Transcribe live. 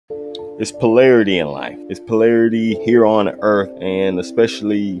It's polarity in life. It's polarity here on earth, and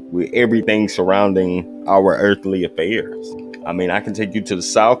especially with everything surrounding our earthly affairs. I mean, I can take you to the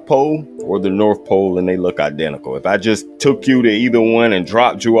South Pole or the North Pole and they look identical. If I just took you to either one and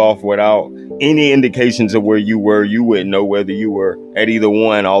dropped you off without any indications of where you were, you wouldn't know whether you were at either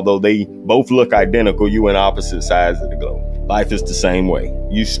one. Although they both look identical, you in opposite sides of the globe. Life is the same way.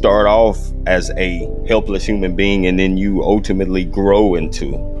 You start off as a helpless human being, and then you ultimately grow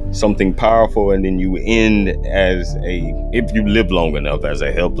into something powerful, and then you end as if you live long enough, as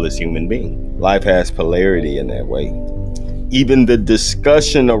a helpless human being. Life has polarity in that way. Even the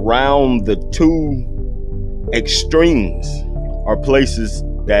discussion around the two extremes are places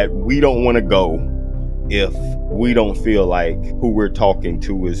that we don't want to go if we don't feel like who we're talking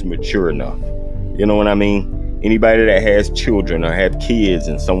to is mature enough. You know what I mean? Anybody that has children or have kids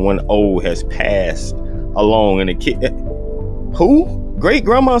and someone old has passed along, and a kid, who? Great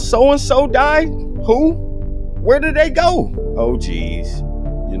grandma so-and-so died? Who? Where did they go? Oh, geez.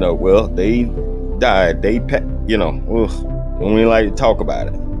 You know, well, they died. They, you know, ugh, we like to talk about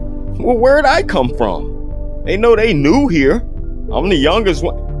it. Well, where'd I come from? They know they new here. I'm the youngest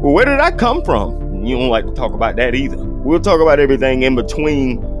one. Well, where did I come from? You don't like to talk about that either. We'll talk about everything in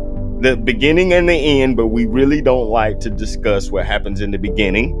between the beginning and the end, but we really don't like to discuss what happens in the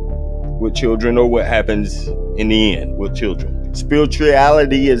beginning with children or what happens in the end with children.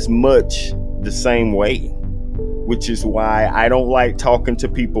 Spirituality is much the same way, which is why I don't like talking to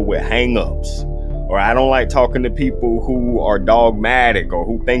people with hang-ups, or I don't like talking to people who are dogmatic or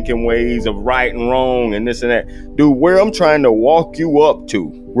who think in ways of right and wrong and this and that. Dude, where I'm trying to walk you up to,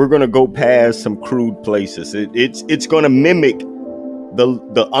 we're going to go past some crude places. It's going to mimic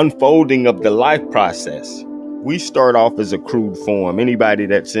the unfolding of the life process. We start off as a crude form. Anybody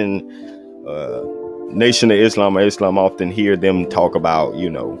that's in Nation of Islam or Islam often hear them talk about, you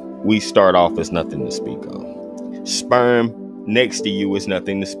know, we start off as nothing to speak of. Sperm next to you is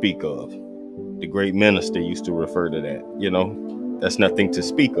nothing to speak of. The great minister used to refer to that, you know, that's nothing to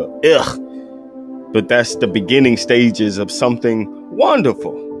speak of. Ugh. But that's the beginning stages of something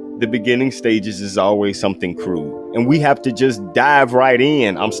wonderful. The beginning stages is always something crude, and we have to just dive right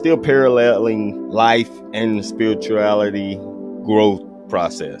in. I'm still paralleling life and spirituality growth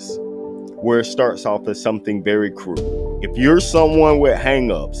process, where it starts off as something very crude. If you're someone with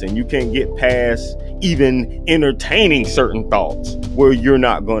hang-ups and you can't get past even entertaining certain thoughts, where you're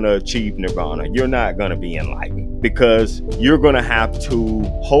not going to achieve nirvana, you're not going to be enlightened, because you're going to have to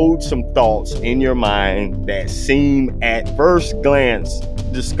hold some thoughts in your mind that seem at first glance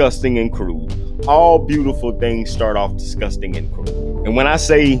disgusting and crude. All beautiful things start off disgusting and crude. And when I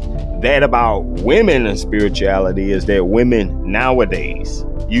say that about women and spirituality, is that women nowadays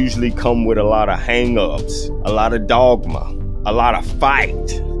usually come with a lot of hang-ups, a lot of dogma, a lot of fight.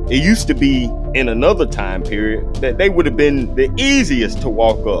 It used to be in another time period that they would have been the easiest to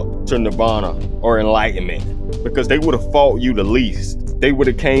walk up to nirvana or enlightenment, because they would have fought you the least. They would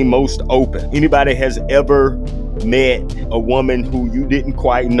have came most open. Anybody has ever met a woman who you didn't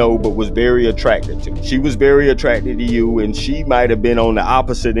quite know but was very attracted to? She was very attracted to you, and she might have been on the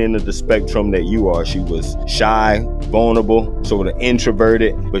opposite end of the spectrum that you are. She was shy, vulnerable, sort of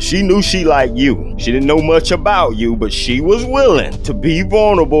introverted, but she knew she liked you. She didn't know much about you, but she was willing to be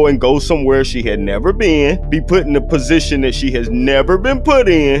vulnerable and go somewhere she had never been, be put in a position that she has never been put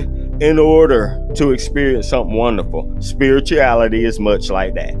in order to experience something wonderful. Spirituality is much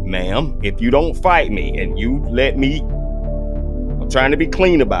like that. Ma'am, if you don't fight me and you let me, I'm trying to be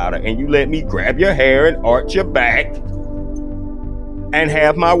clean about it, and you let me grab your hair and arch your back and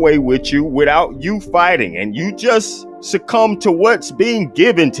have my way with you without you fighting, and you just succumb to what's being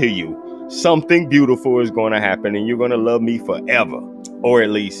given to you, something beautiful is going to happen, and you're going to love me forever. Or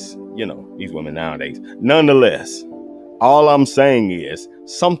at least, you know, these women nowadays. Nonetheless, all I'm saying is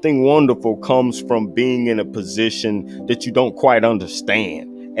something wonderful comes from being in a position that you don't quite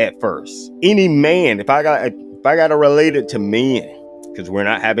understand at first. Any man, if I got to relate it to men, because we're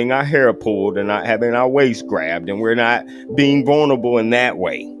not having our hair pulled and not having our waist grabbed, and we're not being vulnerable in that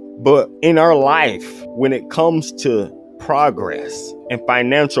way. But in our life, when it comes to progress and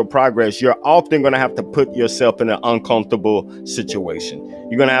financial progress, you're often going to have to put yourself in an uncomfortable situation.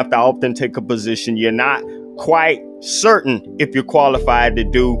 You're going to have to often take a position you're not quite certain if you're qualified to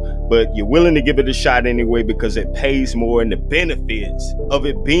do, but you're willing to give it a shot anyway because it pays more, and the benefits of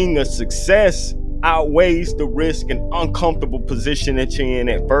it being a success outweighs the risk and uncomfortable position that you're in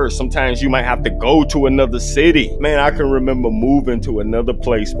at first. Sometimes you might have to go to another city. Man, I can remember moving to another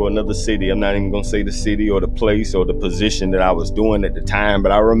place for another city. I'm not even gonna say the city or the place or the position that I was doing at the time,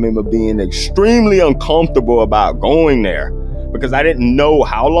 but I remember being extremely uncomfortable about going there because I didn't know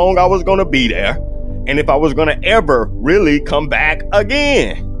how long I was going to be there and if I was going to ever really come back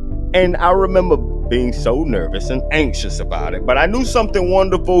again. And I remember being so nervous and anxious about it, but I knew something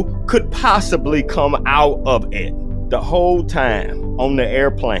wonderful could possibly come out of it. The whole time on the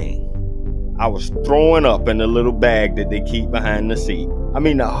airplane, I was throwing up in the little bag that they keep behind the seat. I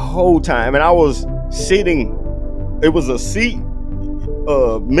mean, the whole time. And I was sitting, it was a seat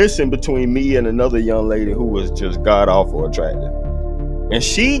missing between me and another young lady who was just god-awful attractive. And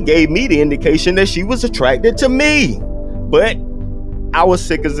she gave me the indication that she was attracted to me. But I was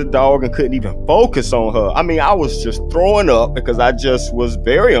sick as a dog and couldn't even focus on her. I mean, I was just throwing up because I just was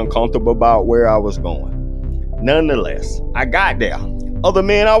very uncomfortable about where I was going. Nonetheless, I got there. Other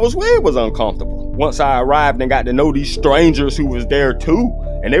men I was with was uncomfortable. Once I arrived and got to know these strangers who was there too,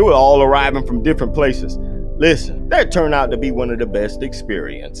 and they were all arriving from different places. Listen, that turned out to be one of the best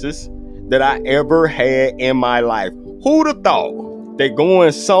experiences that I ever had in my life. Who'd have thought that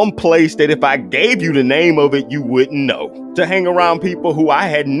going someplace that if I gave you the name of it, you wouldn't know? To hang around people who I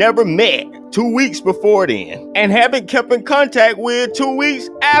had never met 2 weeks before then and haven't kept in contact with 2 weeks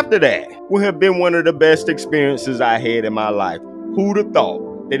after that would have been one of the best experiences I had in my life. Who'd have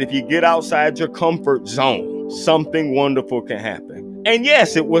thought that if you get outside your comfort zone, something wonderful can happen? And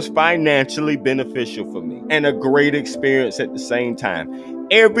yes, it was financially beneficial for me and a great experience at the same time.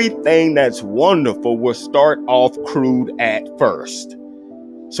 Everything that's wonderful will start off crude at first.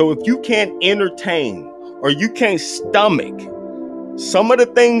 So if you can't entertain or you can't stomach some of the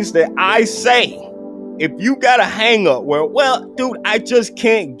things that I say, if you got a hang up where, well, dude, I just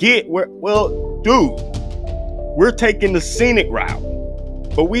can't get where, well, dude, we're taking the scenic route,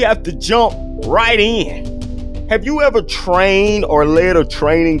 but we have to jump right in. Have you ever trained or led a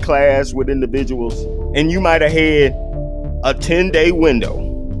training class with individuals and you might have had a 10-day window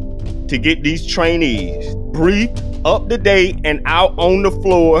to get these trainees briefed, up to date, and out on the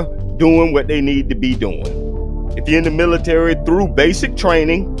floor doing what they need to be doing? If you're in the military, through basic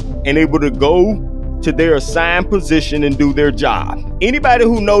training and able to go to their assigned position and do their job. Anybody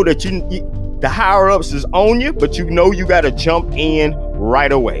who know that the higher ups is on you, but you know you got to jump in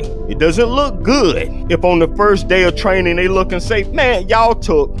right away. It doesn't look good if on the first day of training they look and say, man, y'all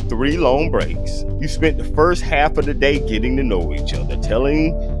took 3 long breaks. You spent the first half of the day getting to know each other,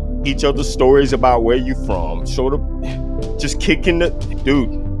 telling each other stories about where you from, sort of just kicking the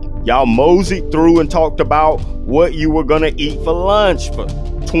dude. Y'all moseyed through and talked about what you were gonna eat for lunch for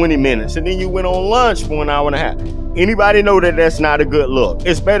 20 minutes, and then you went on lunch for 1.5 hours. Anybody know that that's not a good look?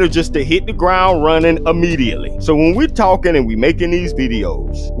 It's better just to hit the ground running immediately. So when we're talking and we're making these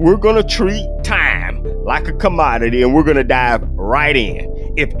videos, we're gonna treat time like a commodity and we're gonna dive right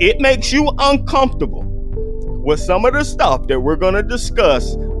in. If it makes you uncomfortable with some of the stuff that we're gonna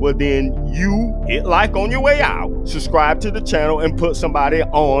discuss, well then you hit like on your way out, subscribe to the channel, and put somebody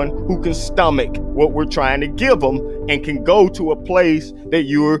on who can stomach what we're trying to give them and can go to a place that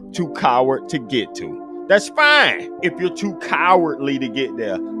you're too coward to get to. That's fine. If you're too cowardly to get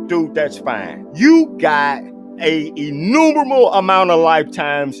there, dude, that's fine. You got a innumerable amount of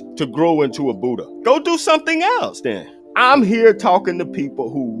lifetimes to grow into a Buddha. Go do something else then. I'm here talking to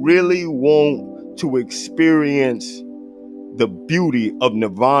people who really want to experience the beauty of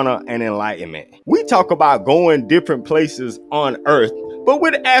nirvana and enlightenment. We talk about going different places on earth, but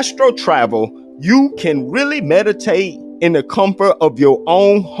with astral travel, you can really meditate in the comfort of your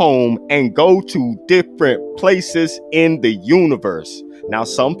own home and go to different places in the universe. Now,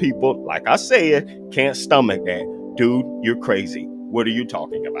 some people, like I said, can't stomach that. Dude, you're crazy. What are you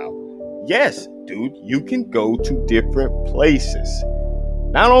talking about? Yes, dude, you can go to different places.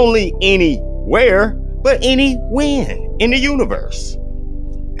 Not only anywhere, but any when in the universe.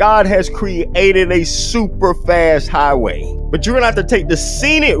 God has created a super fast highway, but you're gonna have to take the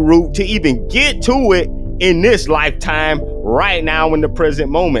scenic route to even get to it in this lifetime, right now in the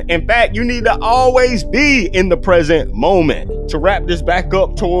present moment. In fact, you need to always be in the present moment. To wrap this back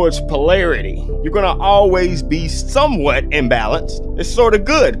up towards polarity, you're gonna always be somewhat imbalanced. It's sort of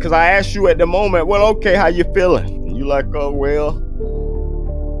good, because I asked you at the moment, well, okay, how you feeling? And you like, oh, well,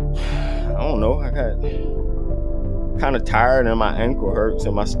 I don't know, I got kind of tired and my ankle hurts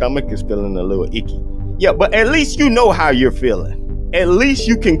and my stomach is feeling a little icky. Yeah, but at least you know how you're feeling. At least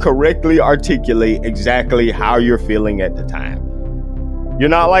you can correctly articulate exactly how you're feeling at the time. You're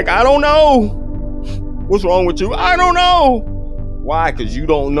not like, I don't know. What's wrong with you? I don't know. Why? Because you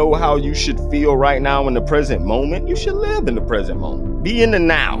don't know how you should feel right now in the present moment. You should live in the present moment. Be in the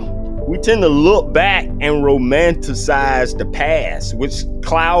now. We tend to look back and romanticize the past, which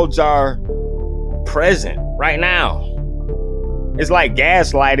clouds our present right now. It's like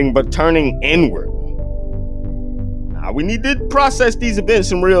gaslighting, but turning inward. Now, we need to process these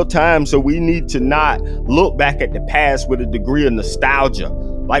events in real time, so we need to not look back at the past with a degree of nostalgia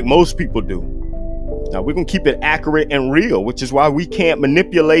like most people do. Now, we're going to keep it accurate and real, which is why we can't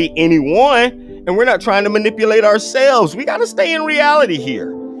manipulate anyone, and we're not trying to manipulate ourselves. We got to stay in reality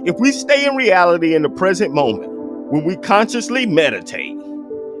here. If we stay in reality in the present moment, when we consciously meditate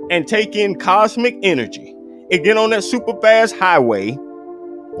and take in cosmic energy and get on that super fast highway,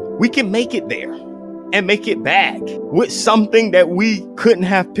 we can make it there and make it back with something that we couldn't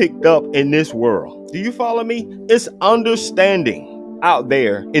have picked up in this world. Do you follow me? It's understanding out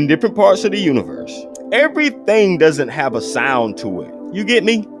there in different parts of the universe. Everything doesn't have a sound to it. You get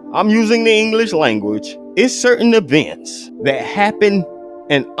me? I'm using the English language. It's certain events that happen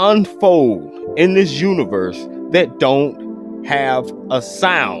and unfold in this universe that don't have a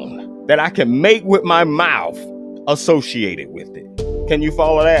sound that I can make with my mouth associated with it. Can you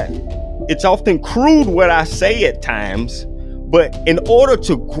follow that? It's often crude what I say at times, but in order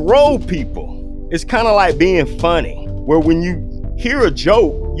to grow people, it's kind of like being funny, where when you hear a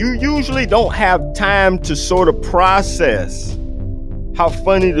joke, you usually don't have time to sort of process how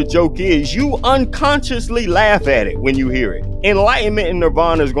funny the joke is. You unconsciously laugh at it when you hear it. Enlightenment and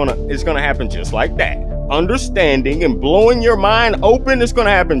nirvana is gonna happen just like that. Understanding and blowing your mind open is gonna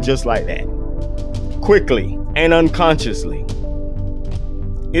happen just like that. Quickly and unconsciously.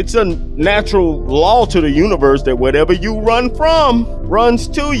 It's a natural law to the universe that whatever you run from runs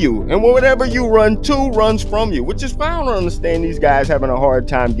to you, and whatever you run to runs from you, which is why I don't understand these guys having a hard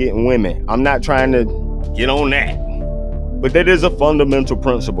time getting women. I'm not trying to get on that. But that is a fundamental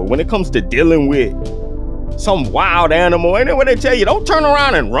principle. When it comes to dealing with some wild animal, and then when they tell you, don't turn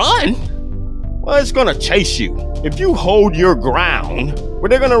around and run, well, it's gonna chase you. If you hold your ground, well,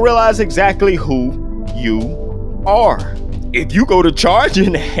 they're gonna realize exactly who you are. If you go to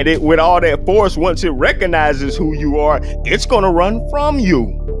charging at it with all that force, once it recognizes who you are, it's gonna run from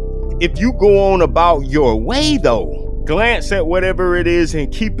you. If you go on about your way though, glance at whatever it is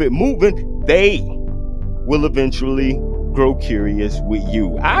and keep it moving, they will eventually grow curious with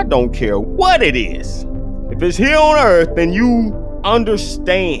you. I don't care what it is. If it's here on earth and you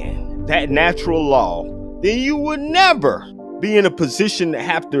understand that natural law, then you would never be in a position to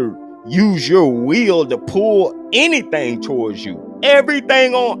have to use your will to pull anything towards you.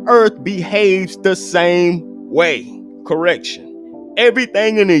 Everything on earth behaves the same way. Correction.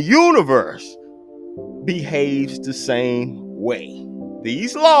 Everything in the universe behaves the same way.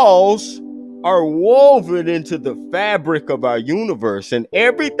 These laws are woven into the fabric of our universe, and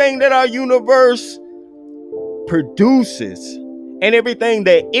everything that our universe produces and everything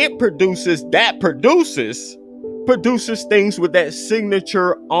that it produces produces things with that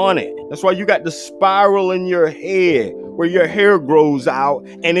signature on it. That's why you got the spiral in your head where your hair grows out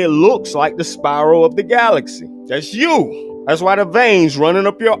and it looks like the spiral of the galaxy. That's you. That's why the veins running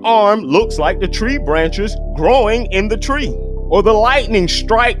up your arm looks like the tree branches growing in the tree. Or the lightning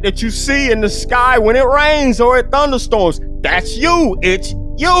strike that you see in the sky when it rains or it thunderstorms. That's you. It's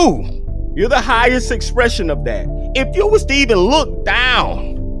you. You're the highest expression of that. If you was to even look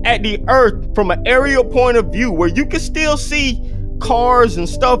down at the earth from an aerial point of view where you can still see cars and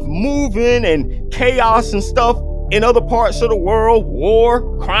stuff moving and chaos and stuff in other parts of the world,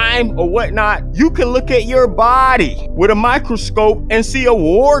 war, crime, or whatnot, you can look at your body with a microscope and see a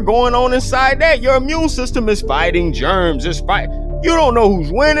war going on inside that. Your immune system is fighting germs. You don't know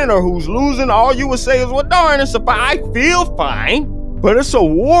who's winning or who's losing. All you would say is, well, darn, it's a fight. I feel fine, but it's a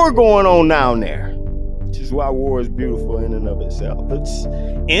war going on down there. Which is why war is beautiful in and of itself. It's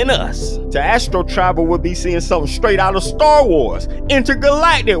in us. To astral travel would be seeing something straight out of Star Wars.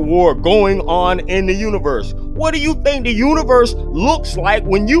 Intergalactic war going on in the universe. What do you think the universe looks like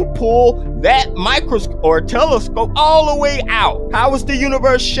when you pull that microscope or telescope all the way out? How is the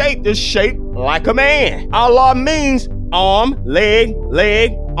universe shaped? It's shaped like a man. Allah means arm, leg,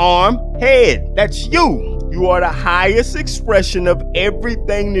 arm, head. That's you. You are the highest expression of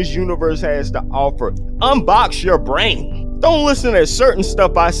everything this universe has to offer. Unbox your brain. Don't listen to certain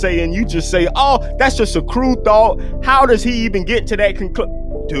stuff I say and you just say, oh, that's just a crude thought. How does he even get to that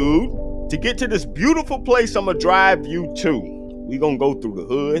conclusion? Dude, to get to this beautiful place I'm gonna drive you to, we're gonna go through the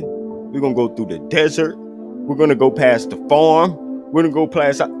hood. We're gonna go through the desert. We're gonna go past the farm. We're gonna go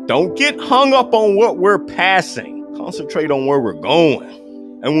past. Don't get hung up on what we're passing. Concentrate on where we're going.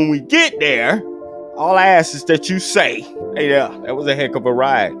 And when we get there, all I ask is that you say, hey there, that was a heck of a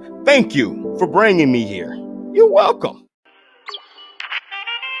ride. Thank you for bringing me here. You're welcome.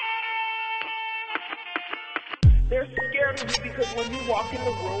 They're scared of you because when you walk in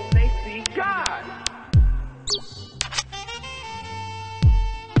the room, they see God.